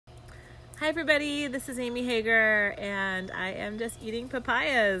Hi everybody, this is Amy Hager and I am just eating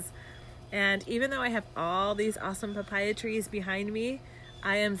papayas. And even though I have all these awesome papaya trees behind me,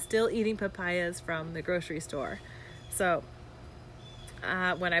 I am still eating papayas from the grocery store. So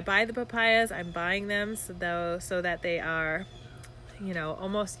when I buy the papayas, I'm buying them so that they are,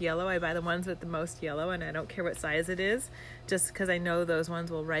 almost yellow. I buy the ones with the most yellow, and I don't care what size it is, just because I know those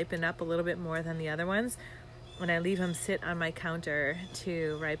ones will ripen up a little bit more than the other ones when I leave them sit on my counter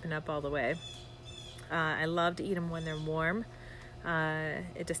to ripen up all the way. I love to eat them when they're warm.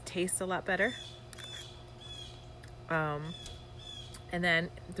 It just tastes a lot better. And then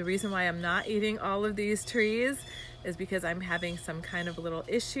the reason why I'm not eating all of these trees is because I'm having some kind of a little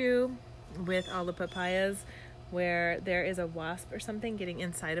issue with all the papayas where there is a wasp or something getting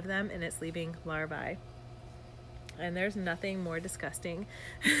inside of them and it's leaving larvae. And there's nothing more disgusting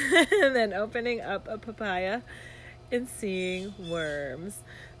than opening up a papaya and seeing worms.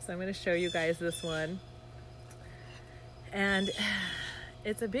 So I'm going to show you guys this one. And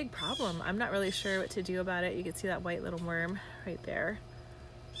it's a big problem. I'm not really sure what to do about it. You can see that white little worm right there.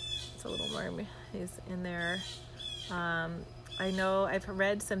 It's a little worm. He's in there. I know I've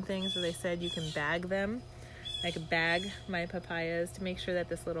read some things where they said you can bag them. I could bag my papayas to make sure that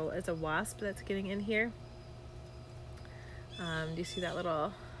it's a wasp that's getting in here. Do you see that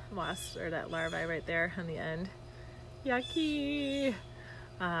little wasp or that larvae right there on the end? Yucky!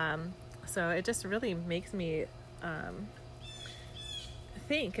 So it just really makes me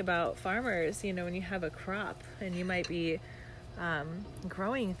think about farmers, when you have a crop and you might be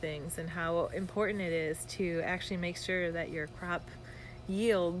growing things, and how important it is to actually make sure that your crop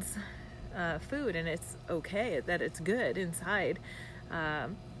yields food and it's okay, that it's good inside.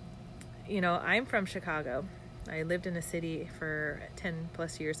 I'm from Chicago. I lived in a city for 10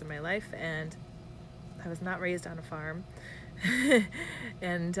 plus years of my life, and I was not raised on a farm.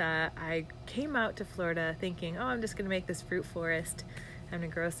 And I came out to Florida thinking, I'm just going to make this fruit forest. I'm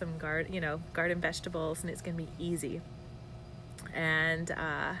going to grow some garden vegetables, and it's going to be easy. And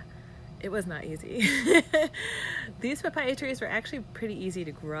it was not easy. These papaya trees were actually pretty easy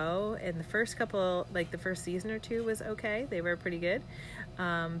to grow, and the first season or two was okay. They were pretty good.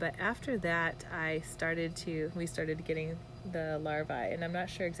 But after that, we started getting the larvae, and I'm not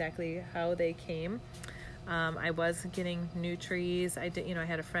sure exactly how they came. I was getting new trees. I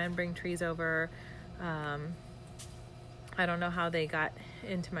had a friend bring trees over. I don't know how they got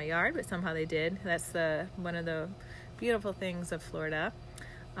into my yard, but somehow they did. That's one of the beautiful things of Florida.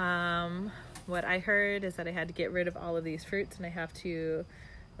 What I heard is that I had to get rid of all of these fruits, and I have to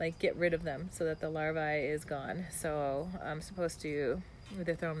get rid of them so that the larvae is gone. So I'm supposed to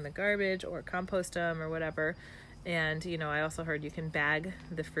either throw them in the garbage or compost them or whatever. And I also heard you can bag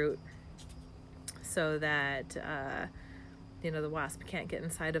the fruit so that the wasp can't get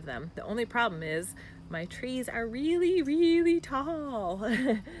inside of them. The only problem is my trees are really, really tall.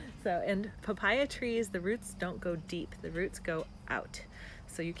 And papaya trees, the roots don't go deep. The roots go out.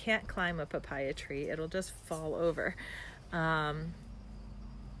 So you can't climb a papaya tree. It'll just fall over.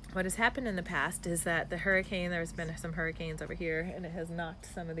 What has happened in the past is that there's been some hurricanes over here, and it has knocked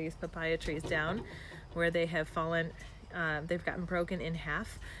some of these papaya trees down where they have fallen. They've gotten broken in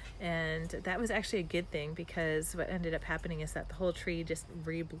half. And that was actually a good thing, because what ended up happening is that the whole tree just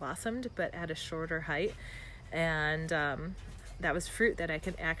re-blossomed, but at a shorter height. And that was fruit that I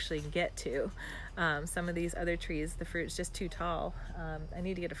could actually get to. Some of these other trees, the fruit's just too tall. I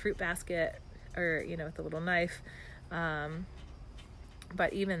need to get a fruit basket or, with a little knife.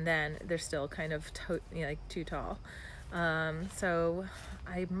 But even then, they're still kind of too tall. So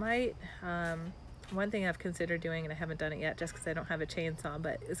I might... one thing I've considered doing, and I haven't done it yet just because I don't have a chainsaw,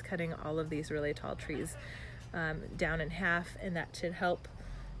 but is cutting all of these really tall trees down in half, and that should help,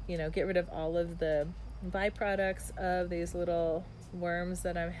 get rid of all of the byproducts of these little worms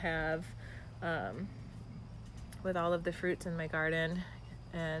that I have with all of the fruits in my garden.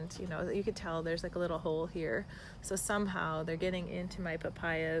 And, you could tell there's a little hole here. So somehow they're getting into my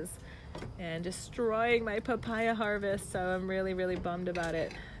papayas and destroying my papaya harvest. So I'm really, really bummed about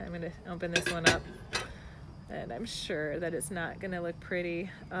it. I'm going to open this one up, and I'm sure that it's not going to look pretty.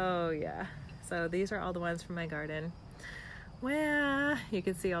 Oh yeah. So these are all the ones from my garden. Well, you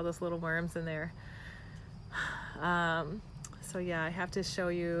can see all those little worms in there. So yeah, I have to show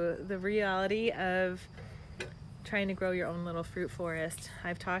you the reality of trying to grow your own little fruit forest.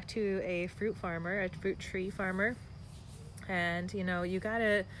 I've talked to a fruit tree farmer, and you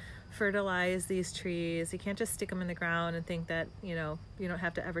gotta fertilize these trees. You can't just stick them in the ground and think that you don't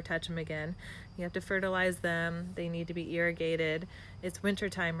have to ever touch them again. You have to fertilize them. They need to be irrigated. It's winter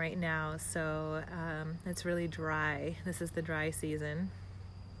time right now, so it's really dry. This is the dry season.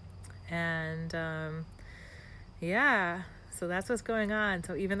 And yeah, so that's what's going on.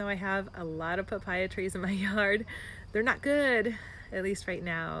 So even though I have a lot of papaya trees in my yard, they're not good, at least right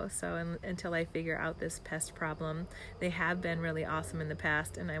now. So until I figure out this pest problem. They have been really awesome in the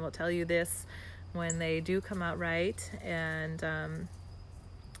past, and I will tell you this, when they do come out right and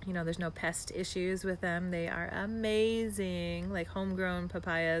there's no pest issues with them, they are amazing. Like, homegrown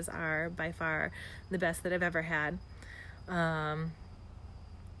papayas are by far the best that I've ever had.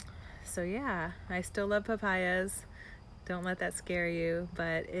 So yeah, I still love papayas. Don't let that scare you,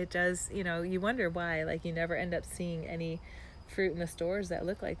 but it does, you wonder why, like, you never end up seeing any fruit in the stores that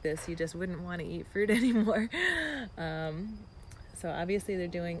look like this. You just wouldn't want to eat fruit anymore. So obviously they're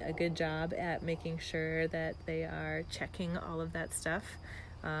doing a good job at making sure that they are checking all of that stuff,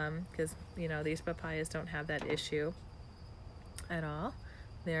 because these papayas don't have that issue at all.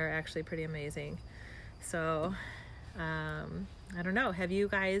 They're actually pretty amazing. So I don't know, have you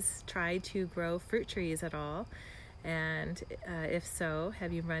guys tried to grow fruit trees at all? And if so,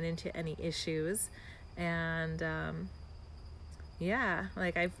 have you run into any issues? And yeah,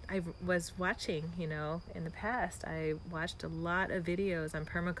 like I was watching, in the past, I watched a lot of videos on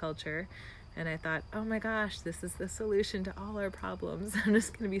permaculture, and I thought, oh my gosh, this is the solution to all our problems. I'm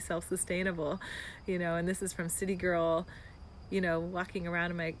just going to be self-sustainable, and this is from city girl, walking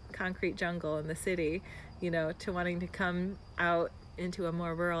around in my concrete jungle in the city, to wanting to come out into a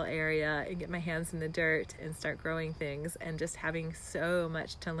more rural area and get my hands in the dirt and start growing things, and just having so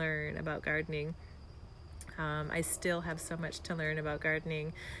much to learn about gardening. I still have so much to learn about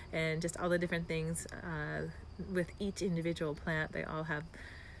gardening, and just all the different things with each individual plant. They all have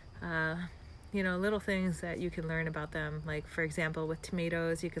little things that you can learn about them. Like, for example, with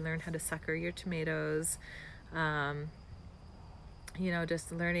tomatoes, you can learn how to sucker your tomatoes.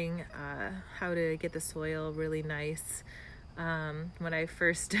 Just learning how to get the soil really nice. When I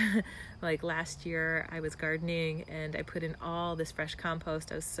first, like last year, I was gardening and I put in all this fresh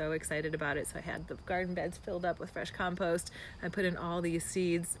compost. I was so excited about it. So I had the garden beds filled up with fresh compost. I put in all these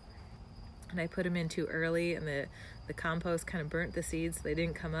seeds, and I put them in too early, and the compost kind of burnt the seeds, so they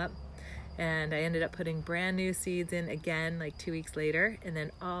didn't come up. And I ended up putting brand new seeds in again like 2 weeks later, and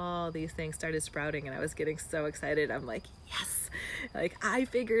then all these things started sprouting, and I was getting so excited. I'm like, yes, like, I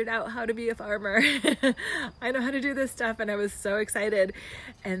figured out how to be a farmer. I know how to do this stuff, and I was so excited.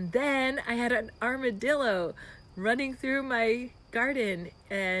 And then I had an armadillo running through my garden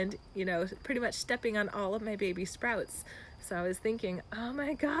and, pretty much stepping on all of my baby sprouts. So I was thinking, oh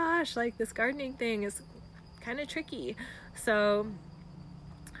my gosh, like, this gardening thing is kind of tricky. So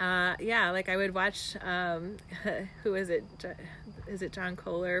yeah, like I would watch, who is it? Is it John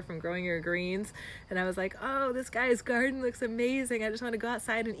Kohler from Growing Your Greens? And I was like, oh, this guy's garden looks amazing. I just want to go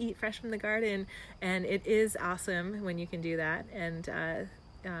outside and eat fresh from the garden. And it is awesome when you can do that. And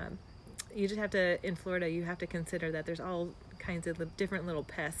you just have to, in Florida, you have to consider that there's all kinds of different little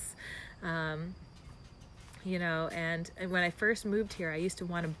pests. And when I first moved here, I used to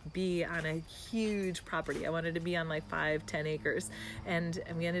want to be on a huge property. I wanted to be on like 5-10 acres, and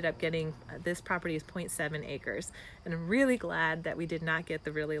we ended up getting, this property is 0.7 acres, and I'm really glad that we did not get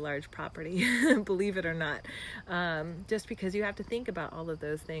the really large property, believe it or not, just because you have to think about all of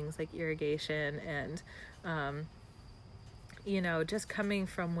those things like irrigation and just coming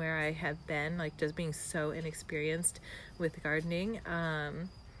from where I have been, like just being so inexperienced with gardening.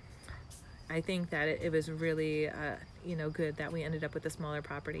 I think that it was really, good that we ended up with a smaller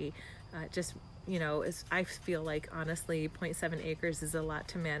property. I feel like, honestly, 0.7 acres is a lot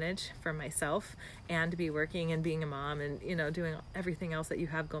to manage for myself, and to be working and being a mom and, doing everything else that you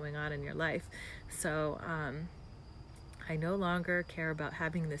have going on in your life. So, I no longer care about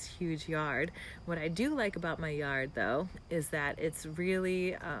having this huge yard. What I do like about my yard, though, is that it's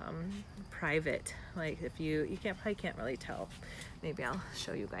really private. Like, if you can't really tell. Maybe I'll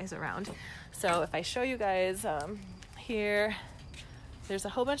show you guys around. So if I show you guys here, there's a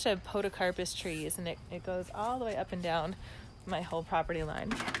whole bunch of podocarpus trees, and it goes all the way up and down my whole property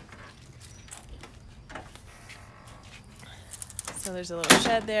line. So there's a little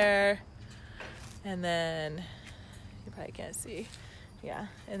shed there, and then you probably can't see. Yeah,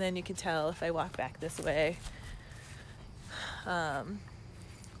 and then you can tell if I walk back this way,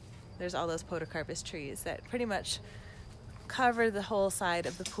 there's all those podocarpus trees that pretty much cover the whole side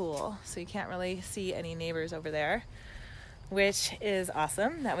of the pool, so you can't really see any neighbors over there, which is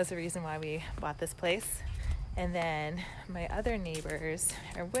awesome. That was the reason why we bought this place. And then my other neighbors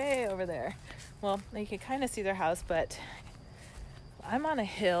are way over there. Well, you can kind of see their house, but I'm on a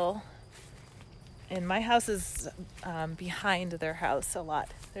hill, and my house is behind their house a lot.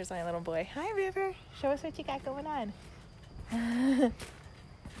 There's my little boy. Hi, River. Show us what you got going on.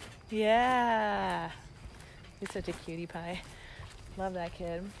 Yeah. He's such a cutie pie. Love that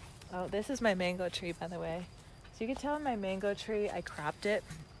kid. Oh, this is my mango tree, by the way. So you can tell in my mango tree, I cropped it.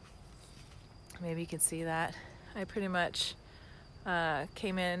 Maybe you can see that. I pretty much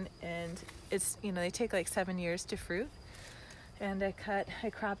came in, and it's, you know, they take like 7 years to fruit. And I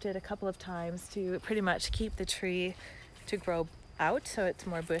cropped it a couple of times to pretty much keep the tree to grow out so it's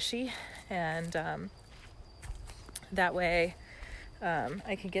more bushy. And that way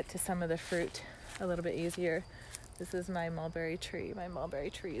I can get to some of the fruit a little bit easier. This is my mulberry tree. My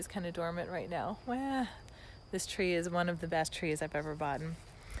mulberry tree is kind of dormant right now. Well, this tree is one of the best trees I've ever bought.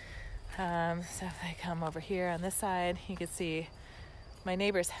 So if I come over here on this side, you can see my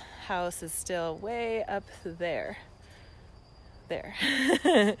neighbor's house is still way up there.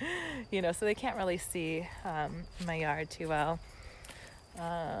 You know, so they can't really see my yard too well.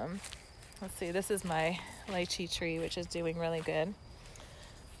 Let's see, this is my lychee tree, which is doing really good.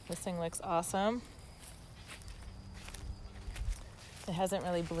 This thing looks awesome. It hasn't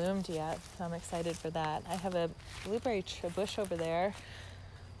really bloomed yet, so I'm excited for that. I have a blueberry bush over there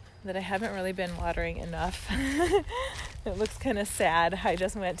that I haven't really been watering enough. It looks kind of sad. I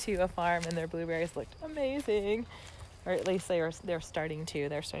just went to a farm and their blueberries looked amazing. Or at least they're starting to.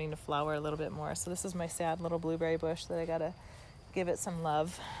 They're starting to flower a little bit more. So this is my sad little blueberry bush that I gotta give it some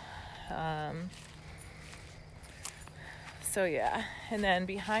love. So yeah. And then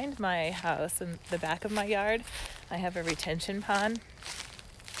behind my house, in the back of my yard, I have a retention pond.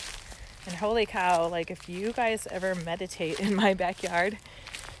 And holy cow, like if you guys ever meditate in my backyard,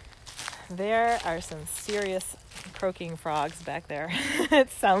 there are some serious croaking frogs back there.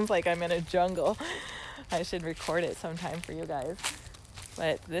 It sounds like I'm in a jungle. I should record it sometime for you guys.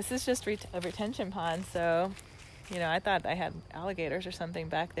 But this is just a retention pond, so, you know, I thought I had alligators or something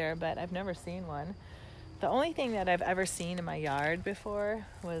back there, but I've never seen one. The only thing that I've ever seen in my yard before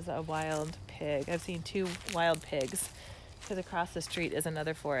was a wild pig. I've seen 2 wild pigs, because across the street is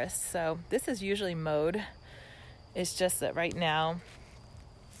another forest. So this is usually mowed. It's just that right now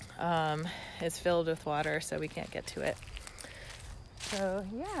it's filled with water, so we can't get to it. So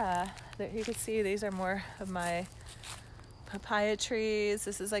yeah, you can see these are more of my papaya trees.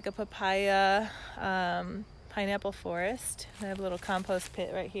 This is like a papaya pineapple forest. I have a little compost pit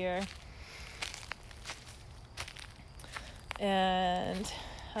right here. And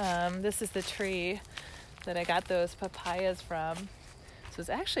this is the tree that I got those papayas from. So it's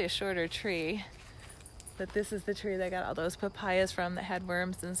actually a shorter tree, but this is the tree that I got all those papayas from that had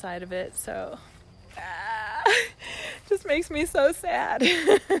worms inside of it. So just makes me so sad.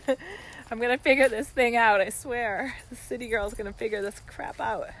 I'm gonna figure this thing out, I swear. The city girl's gonna figure this crap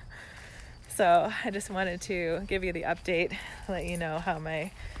out. So I just wanted to give you the update, let you know how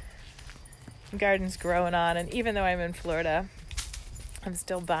my garden's growing on. And even though I'm in Florida, I'm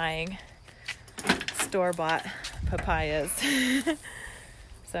still buying store-bought papayas.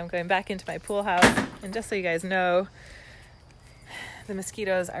 So I'm going back into my pool house. And just so you guys know, the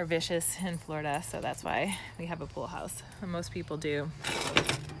mosquitoes are vicious in Florida, so that's why we have a pool house. And most people do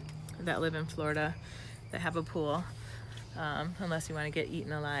that live in Florida that have a pool, unless you want to get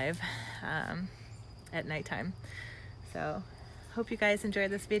eaten alive at nighttime. So hope you guys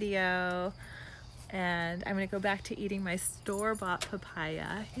enjoyed this video, and I'm going to go back to eating my store-bought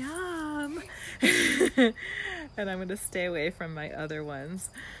papaya. Yum! And I'm going to stay away from my other ones,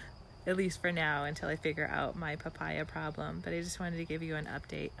 at least for now, until I figure out my papaya problem. But I just wanted to give you an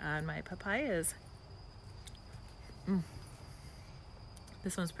update on my papayas.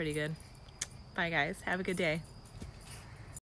 This one's pretty good. Bye guys, have a good day.